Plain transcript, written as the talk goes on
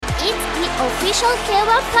official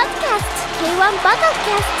K-1 podcast, K-1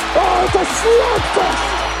 Battlecast. Oh, it's a slugfest!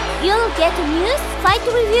 You'll get news, fight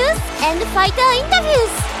reviews, and fighter interviews.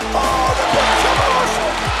 Oh, the best of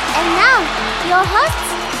awesome! And now, your hosts,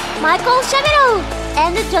 Michael Shabiro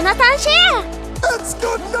and Jonathan Shea. It's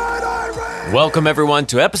good night, Irene! Welcome everyone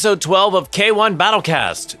to episode 12 of K-1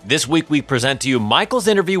 Battlecast. This week we present to you Michael's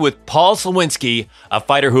interview with Paul Slowinski, a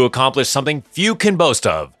fighter who accomplished something few can boast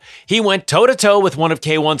of. He went toe-to-toe with one of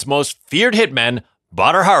K-1's most feared hitmen,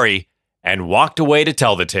 Badr Hari, and walked away to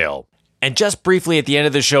tell the tale. And just briefly at the end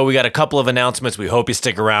of the show, we got a couple of announcements. We hope you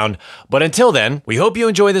stick around. But until then, we hope you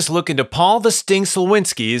enjoy this look into Paul the Sting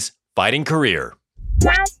Slowinski's fighting career.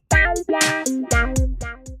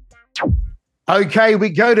 Okay, we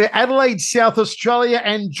go to Adelaide, South Australia,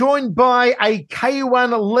 and joined by a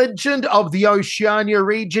K-1 legend of the Oceania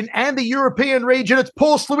region and the European region. It's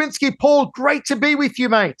Paul Slowinski. Paul, great to be with you,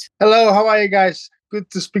 mate. Hello, how are you guys? Good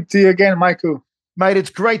to speak to you again, Michael. Mate, it's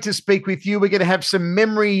great to speak with you. We're going to have some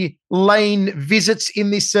memory lane visits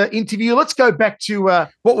in this interview. Let's go back to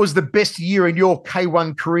what was the best year in your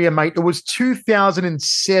K-1 career, mate. It was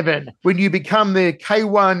 2007 when you become the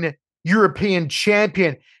K-1 European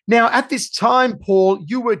champion. Now, at this time, Paul,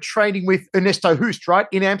 you were training with Ernesto Hoost, right,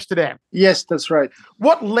 in Amsterdam? Yes, that's right.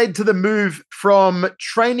 What led to the move from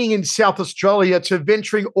training in South Australia to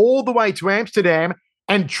venturing all the way to Amsterdam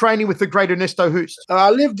and training with the great Ernesto Hoost? I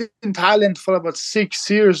lived in Thailand for about 6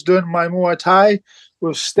 years doing my Muay Thai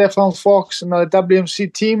with Stefan Fox and the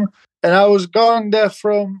WMC team. And I was going there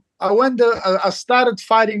I started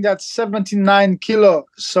fighting at 79 kilo.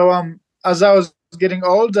 So as I was getting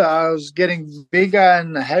older, I was getting bigger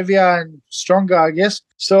and heavier and stronger, I guess.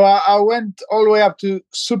 So I went all the way up to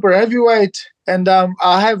super heavyweight, and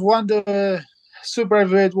I have won the super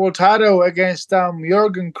heavyweight world title against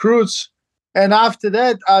Jürgen Cruz. And after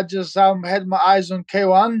that, I just had my eyes on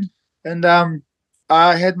K1, and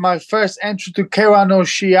I had my first entry to K1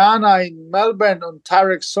 Oceania in Melbourne on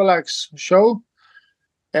Tarek Solak's show,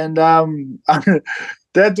 and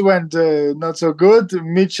that went not so good.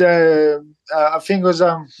 Mitch, I think it was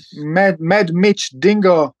Mad Mitch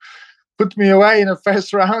Dingo, put me away in the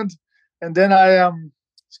first round, and then I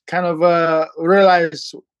kind of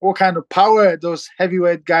realized what kind of power those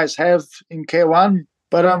heavyweight guys have in K1.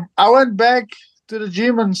 But I went back to the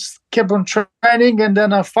gym and kept on training, and then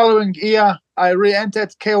the following year I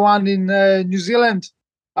re-entered K1 in New Zealand.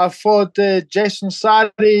 I fought Jason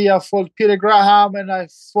Sadi, I fought Peter Graham, and I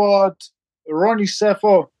fought Ronnie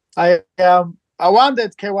Sefo. I won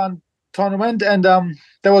that K1 tournament, and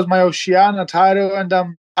that was my Oceania title. And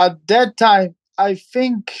at that time, I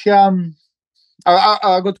think I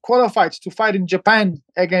got qualified to fight in Japan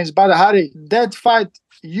against Badr Hari. That fight,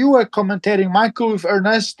 you were commentating, Michael, with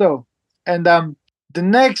Ernesto. And the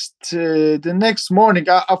next morning,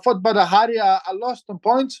 I fought Badr Hari. I lost on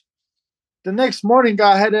points. The next morning,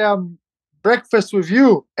 I had breakfast with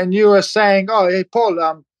you, and you were saying, "Oh, hey,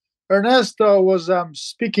 Paul, Ernesto was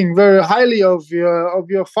speaking very highly of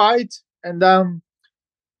your fight, and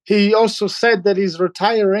he also said that he's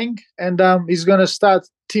retiring and he's going to start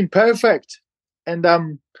Team Perfect." And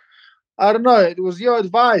I don't know, it was your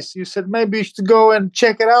advice. You said maybe you should go and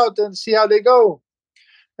check it out and see how they go.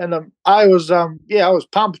 And I was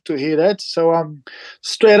pumped to hear that. So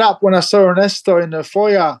straight up when I saw Ernesto in the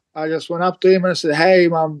foyer, I just went up to him and I said, "Hey,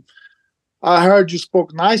 I heard you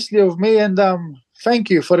spoke nicely of me, and thank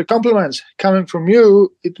you for the compliments. Coming from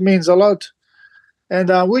you, it means a lot." And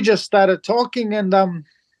we just started talking, and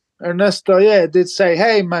Ernesto, did say,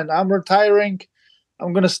 "Hey, man, I'm retiring.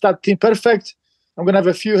 I'm going to start Team Perfect. I'm going to have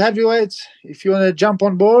a few heavyweights. If you want to jump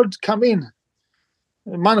on board, come in."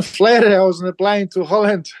 A month later, I was on a plane to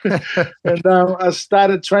Holland, and I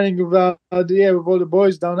started training with all the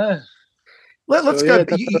boys down there. Let's go.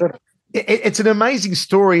 It's an amazing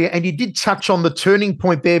story, and you did touch on the turning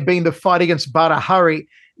point there being the fight against Badr Hari.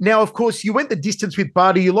 Now, of course, you went the distance with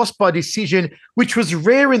Badr. You lost by decision, which was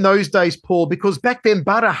rare in those days, Paul, because back then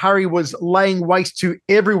Badr Hari was laying waste to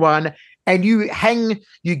everyone, and you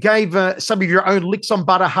gave some of your own licks on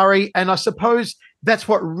Badr Hari, and I suppose that's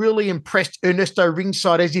what really impressed Ernesto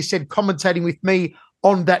ringside, as you said, commentating with me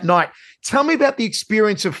on that night. Tell me about the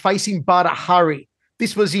experience of facing Badr Hari.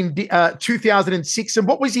 This was in 2006. And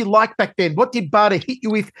what was he like back then? What did Badr hit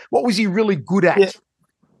you with? What was he really good at? Yeah.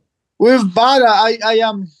 With Badr, I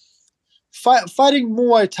am fighting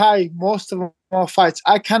Muay Thai most of my fights.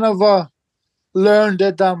 I kind of learned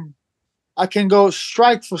that I can go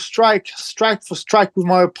strike for strike with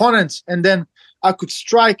my opponents. And then I could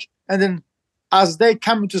strike, and then as they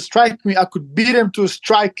come to strike me, I could beat them to a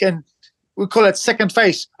strike, and we call it second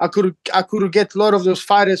phase. I could get a lot of those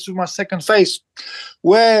fighters with my second phase.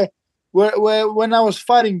 Where when I was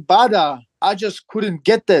fighting Bada, I just couldn't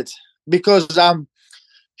get that because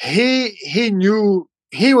he knew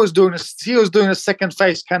he was doing a second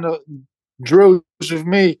phase kind of drills with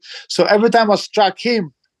me. So every time I struck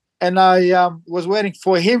him, and I was waiting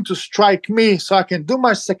for him to strike me so I can do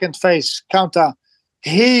my second phase counter,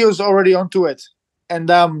 he was already onto it, and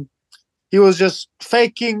he was just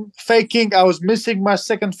faking. I was missing my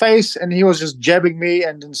second phase, and he was just jabbing me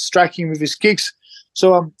and then striking with his kicks.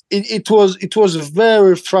 So it was a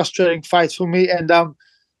very frustrating fight for me, and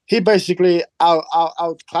he basically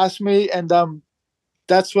outclassed me, and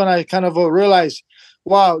that's when I kind of realized,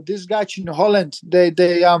 wow, these guys in Holland,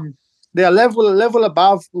 they are level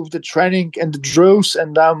above with the training and the drills,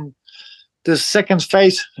 and the second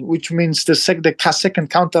phase, which means the second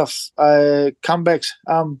count of comebacks.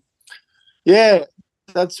 Yeah,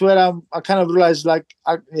 that's where I kind of realized, like,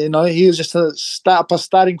 he was just a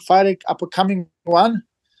starting fighter, up and coming one,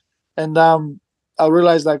 and I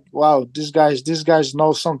realized, like, wow, these guys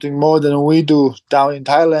know something more than we do down in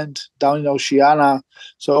Thailand, down in Oceania.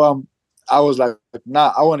 So I was like,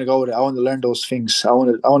 nah, I want to go there. I want to learn those things. I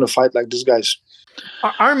want to fight like these guys.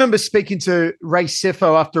 I remember speaking to Ray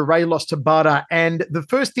Sefo after Ray lost to Butter, and the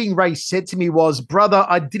first thing Ray said to me was, brother,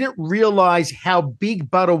 I didn't realize how big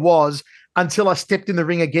Butter was until I stepped in the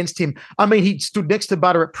ring against him. I mean, he stood next to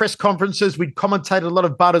Butter at press conferences. We'd commentated a lot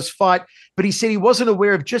of Butter's fight, but he said he wasn't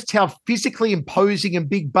aware of just how physically imposing and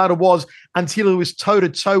big Butter was until he was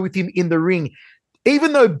toe-to-toe with him in the ring.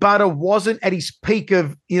 Even though Butter wasn't at his peak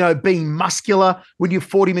of, being muscular when you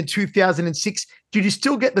fought him in 2006, did you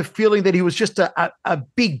still get the feeling that he was just a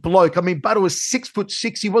big bloke? I mean, Butter was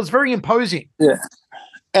 6'6". He was very imposing. Yeah.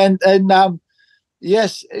 And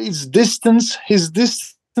yes, his distance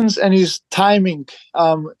and his timing,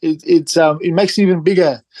 it makes it even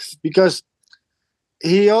bigger, because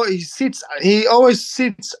he always sits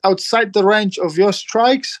outside the range of your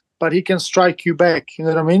strikes, but he can strike you back. You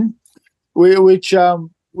know what I mean? Which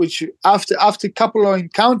after a couple of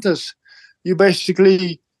encounters, you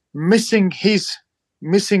basically missing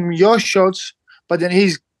your shots, but then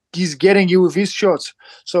he's getting you with his shots.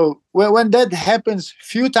 So when that happens a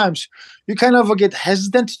few times, you kind of get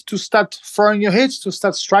hesitant to start throwing your hits, to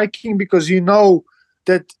start striking, because you know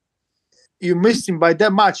that you missed him by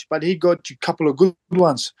that much, but he got you a couple of good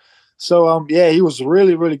ones. So he was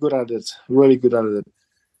really, really good at it. Really good at it.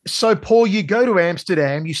 So, Paul, you go to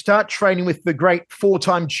Amsterdam, you start training with the great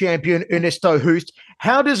four-time champion Ernesto Hoost.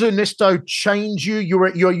 How does Ernesto change you? You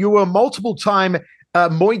were a multiple-time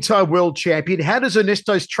Muay Thai world champion. How does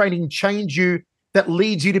Ernesto's training change you that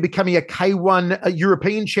leads you to becoming a K-1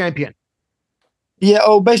 European champion? Yeah,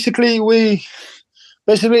 basically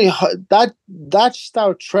that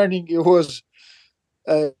style training, it was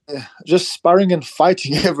just sparring and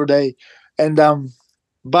fighting every day, and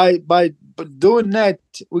by doing that,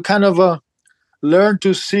 we kind of learn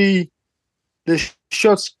to see the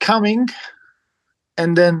shots coming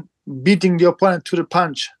and then beating the opponent to the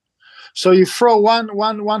punch. So you throw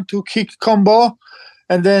one, two kick combo,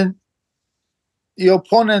 and then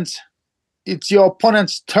it's your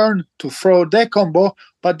opponent's turn to throw their combo,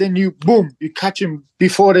 but then you catch him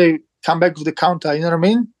before they come back with the counter. You know what I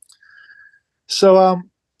mean? So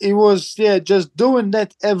it was just doing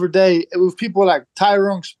that every day with people like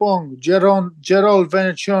Tyrone Spong, Gerald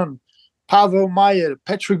Venetian, Pavel Meyer,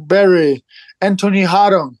 Patrick Berry, Anthony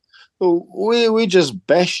Haron. So we just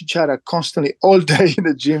bash each other constantly all day in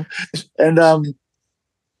the gym, and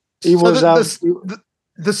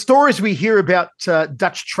the stories we hear about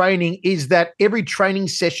Dutch training is that every training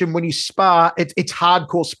session when you spar, it's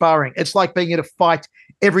hardcore sparring. It's like being in a fight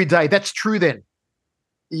every day. That's true then?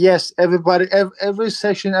 Yes, every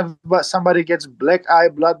session, somebody gets black eye,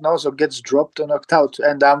 blood nose, or gets dropped or knocked out.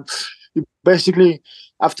 And you basically,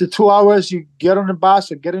 after 2 hours, you get on the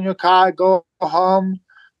bus or get in your car, go home,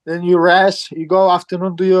 then you rest. You go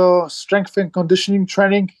afternoon, do your strength and conditioning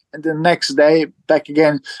training, and the next day back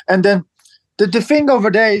again. And then the thing over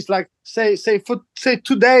there is, like, say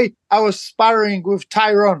today I was sparring with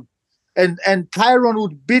Tyrone, and Tyrone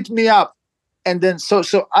would beat me up. And then so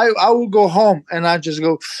I will go home and I just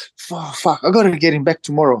go, fuck, I gotta get him back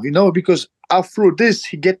tomorrow, because I threw this,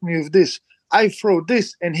 he get me with this. I throw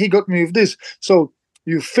this and he got me with this. So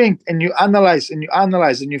you think and you analyze and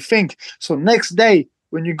you think. So next day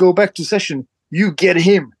when you go back to session, you get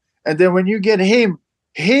him. And then when you get him,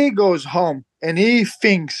 he goes home and he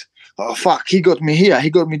thinks, oh fuck, he got me here,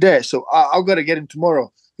 he got me there. So I gotta get him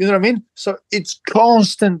tomorrow. You know what I mean? So it's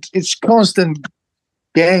constant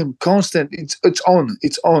game, constant. It's on.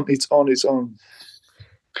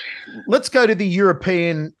 Let's go to the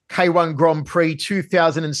European K-1 Grand Prix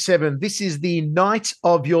 2007. This is the night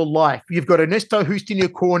of your life. You've got Ernesto Hust in your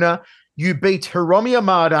corner. You beat Hiromi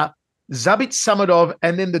Amada, Zabit Samadov,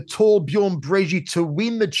 and then the tall Bjorn Breji to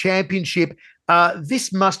win the championship.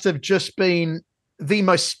 This must have just been the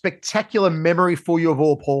most spectacular memory for you of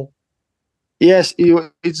all, Paul. Yes,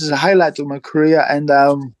 it's a highlight of my career. And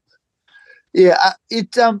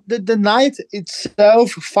the night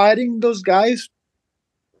itself, fighting those guys,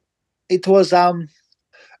 it wasn't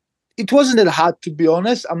that hard, to be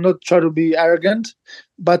honest. I'm not trying to be arrogant,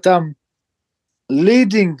 but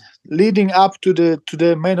leading up to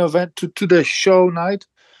the main event, to the show night,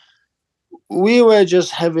 we were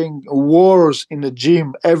just having wars in the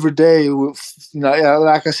gym every day with,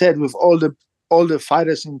 like I said, with all the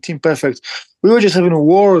fighters in Team Perfect. We were just having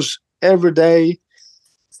wars every day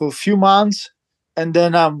for a few months, and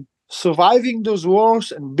then surviving those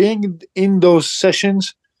wars and being in those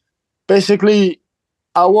sessions. Basically,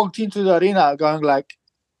 I walked into the arena going like,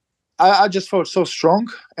 I just felt so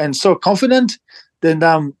strong and so confident. Then,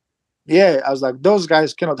 I was like, those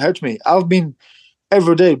guys cannot hurt me. I've been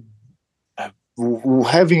every day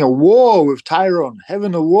having a war with Tyrone,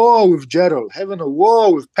 having a war with Gerald, having a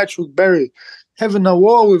war with Patrick Berry, having a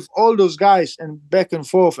war with all those guys, and back and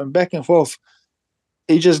forth and back and forth.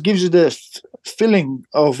 It just gives you the feeling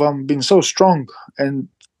of being so strong and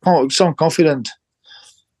so confident.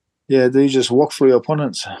 Yeah, they just walk through your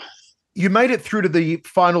opponents. You made it through to the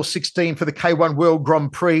final 16 for the K-1 World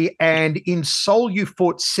Grand Prix, and in Seoul you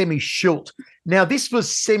fought Semi Schilt. Now, this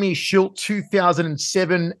was Semi Schilt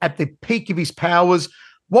 2007 at the peak of his powers.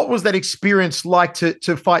 What was that experience like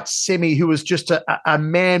to fight Semi, who was just a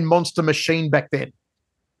man monster machine back then?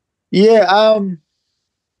 Yeah,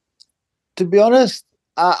 to be honest,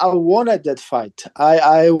 I wanted that fight.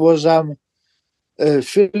 I was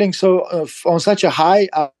feeling so on such a high.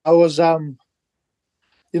 I was I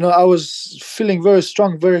was feeling very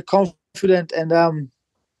strong, very confident, and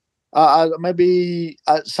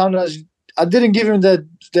sometimes I didn't give him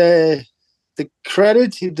the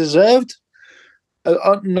credit he deserved.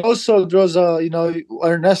 And also, there was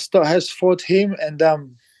Ernesto has fought him, and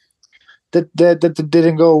that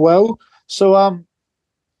didn't go well. So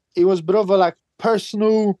it was a bit of a like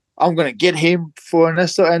personal. I'm gonna get him for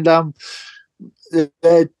Ernesto, and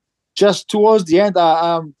just towards the end,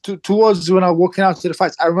 towards when I was walking out to the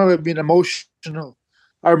fights, I remember being emotional.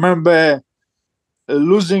 I remember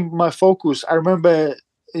losing my focus. I remember,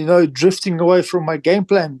 drifting away from my game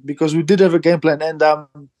plan, because we did have a game plan, and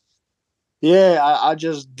I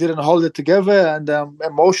just didn't hold it together, and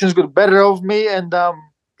emotions got better of me, and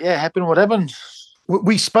happened what happened.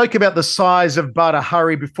 We spoke about the size of Bada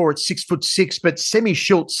Hari before at 6'6", but Semi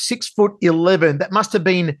Schilt 6'11". That must have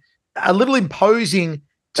been a little imposing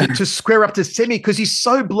to square up to Semi, because he's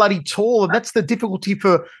so bloody tall, and that's the difficulty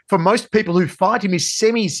for most people who fight him. Is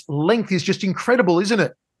Semi's length is just incredible, isn't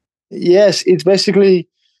it? Yes, it's basically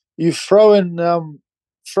you throwing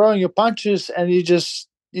your punches, and you just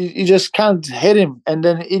can't hit him, and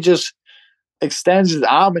then he just extends his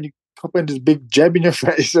arm and you put this big jab in your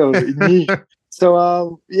face or knee.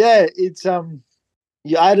 So it's you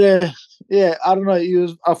either I don't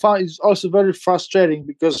know. I found it's also very frustrating,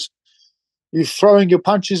 because you're throwing your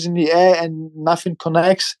punches in the air and nothing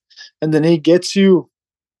connects, and then he gets you.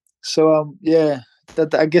 So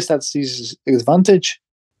that I guess that's his advantage.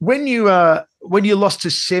 When you lost to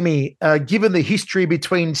Semi, given the history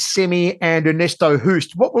between Semi and Ernesto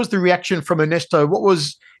Hust, what was the reaction from Ernesto? What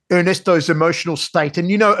was Ernesto's emotional state?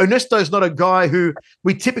 And Ernesto's not a guy who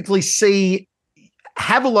we typically see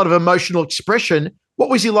have a lot of emotional expression. What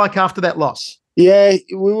was he like after that loss? Yeah,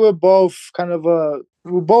 we were both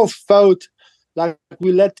we both felt like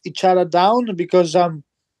we let each other down, because I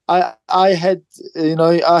know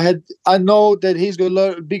that he's got a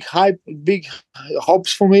lot of big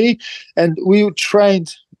hopes for me, and we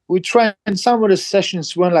trained some of the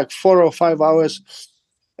sessions went like 4 or 5 hours,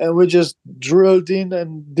 and we just drilled in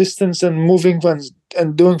and distance and moving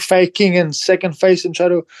and doing faking and second face and try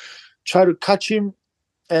to catch him,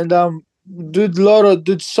 and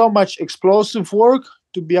did so much explosive work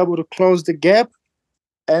to be able to close the gap.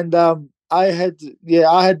 And I had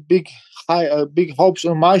big hopes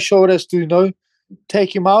on my shoulders to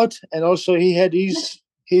take him out, and also he had his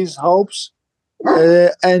hopes,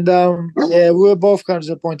 and we were both kind of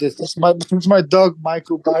disappointed. It's my dog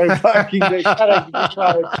Michael barking.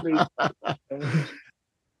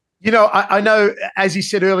 I know, as you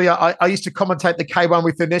said earlier, I used to commentate the K1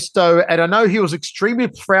 with Ernesto, and I know he was extremely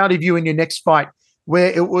proud of you in your next fight, where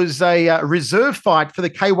it was a reserve fight for the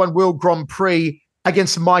K1 World Grand Prix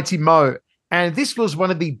against Mighty Mo. And this was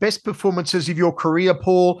one of the best performances of your career,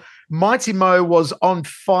 Paul. Mighty Mo was on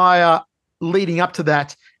fire leading up to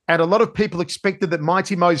that. And a lot of people expected that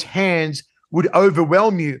Mighty Mo's hands would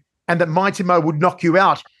overwhelm you and that Mighty Mo would knock you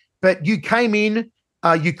out. But you came in,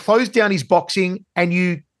 you closed down his boxing, and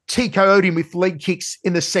you TKO'd him with leg kicks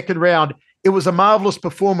in the second round. It was a marvelous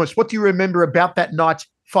performance. What do you remember about that night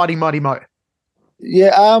fighting Mighty Mo?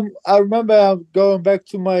 Yeah, I remember going back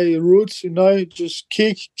to my roots, just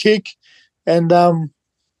kick, and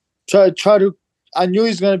try to. I knew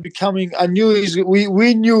he's going to be coming.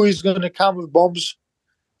 We knew he's going to come with bombs,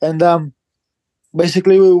 and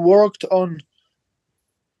basically we worked on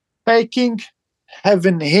faking,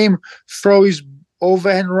 having him throw his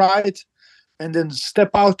overhand right, and then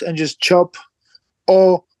step out and just chop,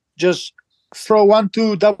 or just throw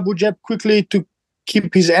 1-2 double jab quickly to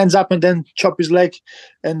keep his hands up and then chop his leg.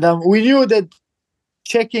 And we knew that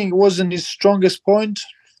checking wasn't his strongest point.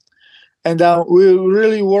 And we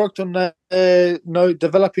really worked on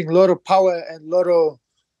developing a lot of power and a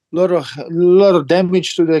lot of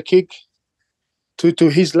damage to the kick, to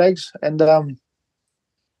his legs. And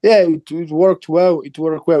it worked well.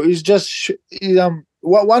 It's just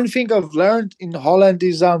one thing I've learned in Holland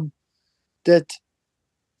is that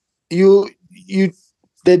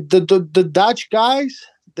the Dutch guys,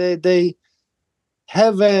 they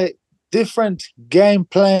have a different game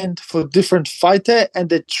plan for different fighter, and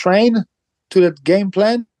they train to that game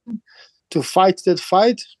plan to fight that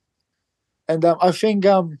fight. And I think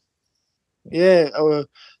where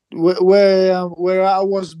I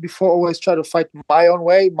was before, always try to fight my own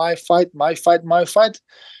way, my fight.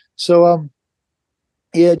 So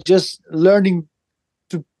just learning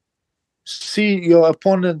to see your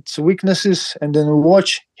opponent's weaknesses and then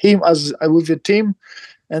watch him as with your team,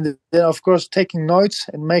 and then of course taking notes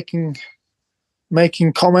and making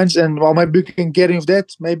comments, and maybe we can get in with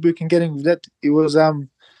that. It was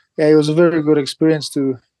it was a very good experience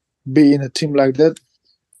to be in a team like that.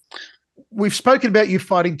 We've spoken about you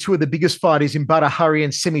fighting two of the biggest fighters in Badr Hari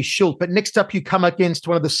and Semi Schultz, but next up you come against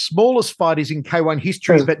one of the smallest fighters in K-1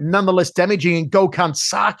 history, but nonetheless damaging, in Gokhan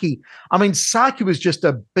Saki. I mean, Saki was just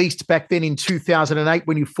a beast back then in 2008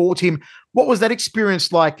 when you fought him. What was that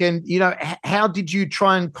experience like? And, how did you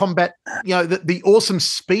try and combat, the awesome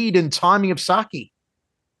speed and timing of Saki?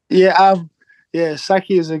 Yeah,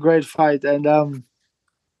 Saki is a great fight, and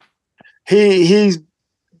he's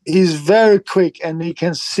very quick, and he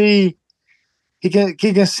can see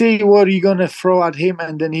what you're gonna throw at him,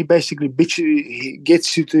 and then he basically beats you. He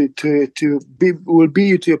gets you will beat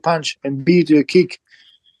you to a punch and beat you to a kick,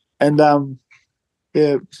 and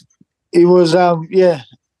it was I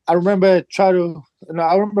remember I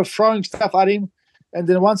remember throwing stuff at him, and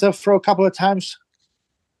then once I throw a couple of times,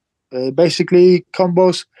 basically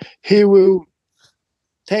combos, he will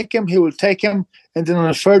take him, and then on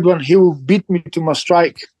the third one he will beat me to my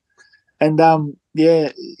strike, and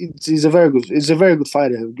he's a very good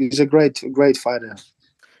fighter. He's a great fighter.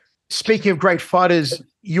 Speaking of great fighters,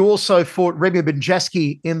 you also fought Remy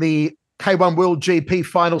Benjaski in the K-1 World GP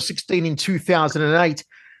Final 16 in 2008.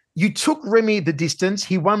 You took Remy the distance.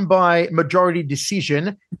 He won by majority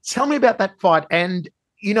decision. Tell me about that fight. And,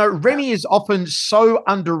 Remy is often so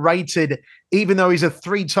underrated, even though he's a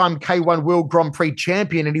 3-time K-1 World Grand Prix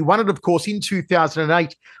champion. And he won it, of course, in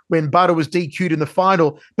 2008 when Badr was DQ'd in the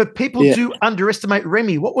final. But people do underestimate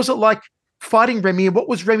Remy. What was it like fighting Remy, and what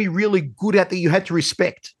was Remy really good at that you had to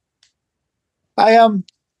respect? I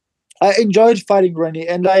enjoyed fighting Remy,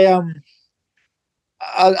 and I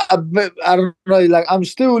don't know, like I'm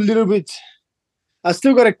still a little bit. I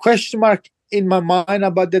still got a question mark in my mind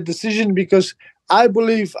about the decision, because I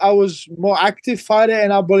believe I was more active fighter,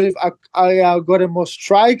 and I believe I got more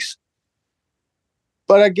strikes.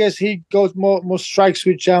 But I guess he got more strikes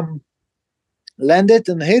which landed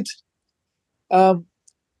and hit.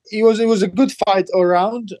 It was a good fight all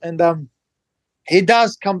around, and he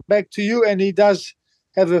does come back to you, and he does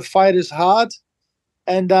have a fighter's heart,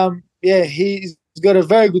 and he's got a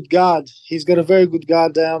very good guard.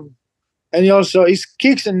 And he also, his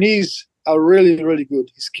kicks and knees are really, really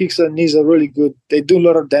good. His kicks and knees are really good. They do a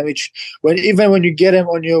lot of damage. Even when you get him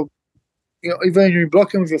on your, even when you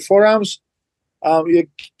block him with your forearms,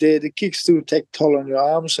 the kicks do take toll on your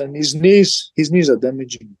arms, and his knees are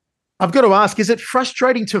damaging. I've got to ask, is it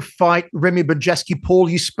frustrating to fight Remy Benjaski, Paul?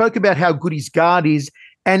 You spoke about how good his guard is.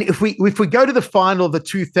 And if we go to the final of the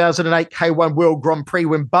 2008 K-1 World Grand Prix,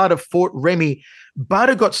 when Badr fought Remy,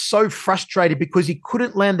 Badr got so frustrated because he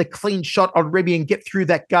couldn't land the clean shot on Remy and get through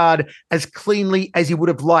that guard as cleanly as he would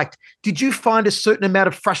have liked. Did you find a certain amount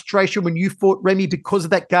of frustration when you fought Remy because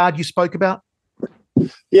of that guard you spoke about?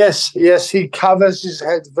 Yes, he covers his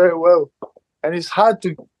head very well. and it's hard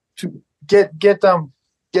to get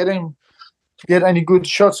any good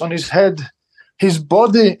shots on his head. His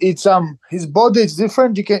body, it's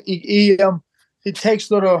different. He takes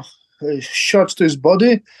a lot of shots to his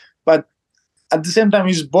body, but at the same time,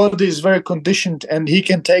 his body is very conditioned and he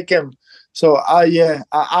can take them. So I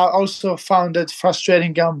also found that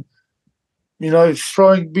frustrating.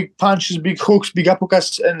 Throwing big punches, big hooks, big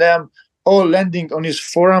uppercuts, and all landing on his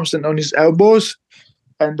forearms and on his elbows.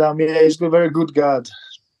 And he's a very good guard.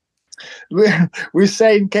 We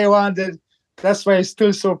say in K1 that's why he's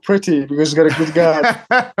still so pretty, because he's got a good guard.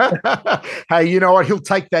 Hey, you know what? He'll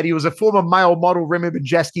take that. He was a former male model, remember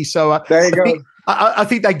Jaski. So there you go. I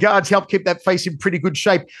think that guards help keep that face in pretty good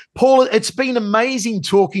shape. Paul, it's been amazing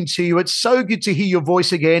talking to you. It's so good to hear your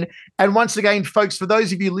voice again. And once again, folks, for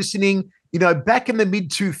those of you listening, back in the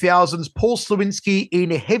mid-2000s, Paul Slowinski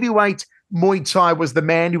in heavyweight Muay Thai was the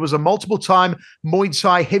man. He was a multiple-time Muay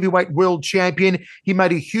Thai heavyweight world champion. He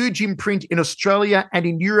made a huge imprint in Australia and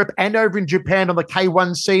in Europe and over in Japan on the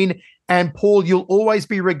K-1 scene. And Paul, you'll always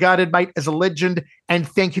be regarded, mate, as a legend. And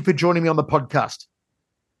thank you for joining me on the podcast.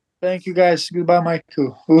 Thank you, guys. Goodbye,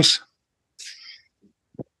 Michael.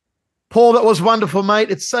 Paul, that was wonderful, mate.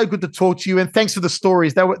 It's so good to talk to you, and thanks for the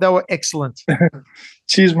stories. They were excellent.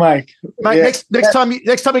 Cheers, Mike. Mate, yeah. next time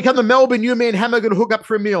you come to Melbourne, you and me and Hammer are going to hook up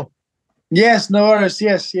for a meal. Yes, no worries.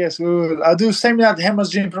 Yes, we will. I'll do same at Hammer's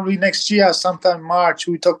Gym probably next year, sometime March.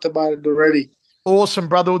 We talked about it already. Awesome,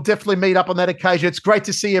 brother. We'll definitely meet up on that occasion. It's great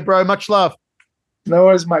to see you, bro. Much love. No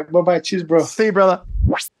worries, Mike. Bye-bye. Cheers, bro. See you, brother.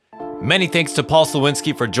 Many thanks to Paul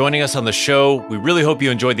Slowinski for joining us on the show. We really hope you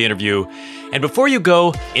enjoyed the interview. And before you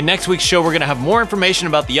go, in next week's show, we're going to have more information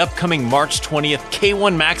about the upcoming March 20th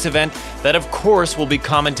K1 Max event that, of course, will be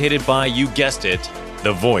commentated by, you guessed it,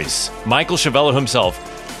 the voice, Michael Chavello himself.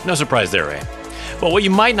 No surprise there, eh? But what you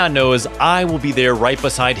might not know is I will be there right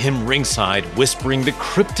beside him ringside, whispering the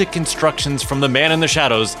cryptic instructions from the man in the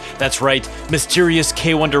shadows. That's right, mysterious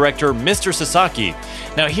K1 director, Mr. Sasaki.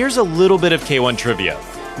 Now, here's a little bit of K1 trivia.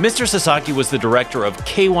 Mr. Sasaki was the director of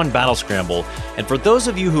K1 Battle Scramble, and for those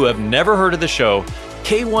of you who have never heard of the show,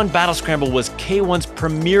 K1 Battle Scramble was K1's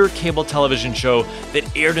premier cable television show that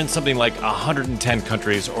aired in something like 110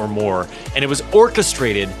 countries or more, and it was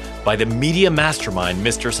orchestrated by the media mastermind,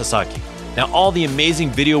 Mr. Sasaki. Now, all the amazing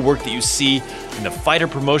video work that you see in the fighter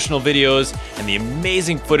promotional videos and the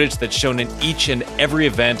amazing footage that's shown in each and every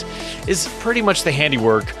event is pretty much the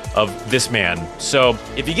handiwork of this man. So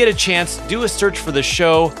if you get a chance, do a search for the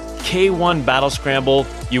show K1 Battle Scramble.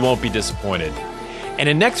 You won't be disappointed. And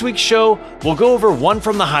in next week's show, we'll go over one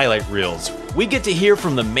from the highlight reels. We get to hear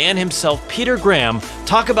from the man himself, Peter Graham,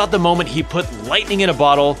 talk about the moment he put lightning in a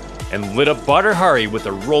bottle and lit up Badr Hari with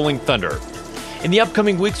a rolling thunder. In the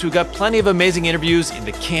upcoming weeks, we've got plenty of amazing interviews in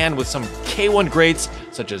the can with some K1 greats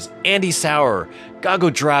such as Andy Sauer, Gago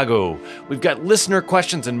Drago. We've got listener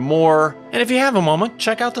questions and more. And if you have a moment,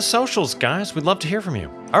 check out the socials, guys. We'd love to hear from you.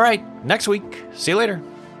 All right, next week. See you later.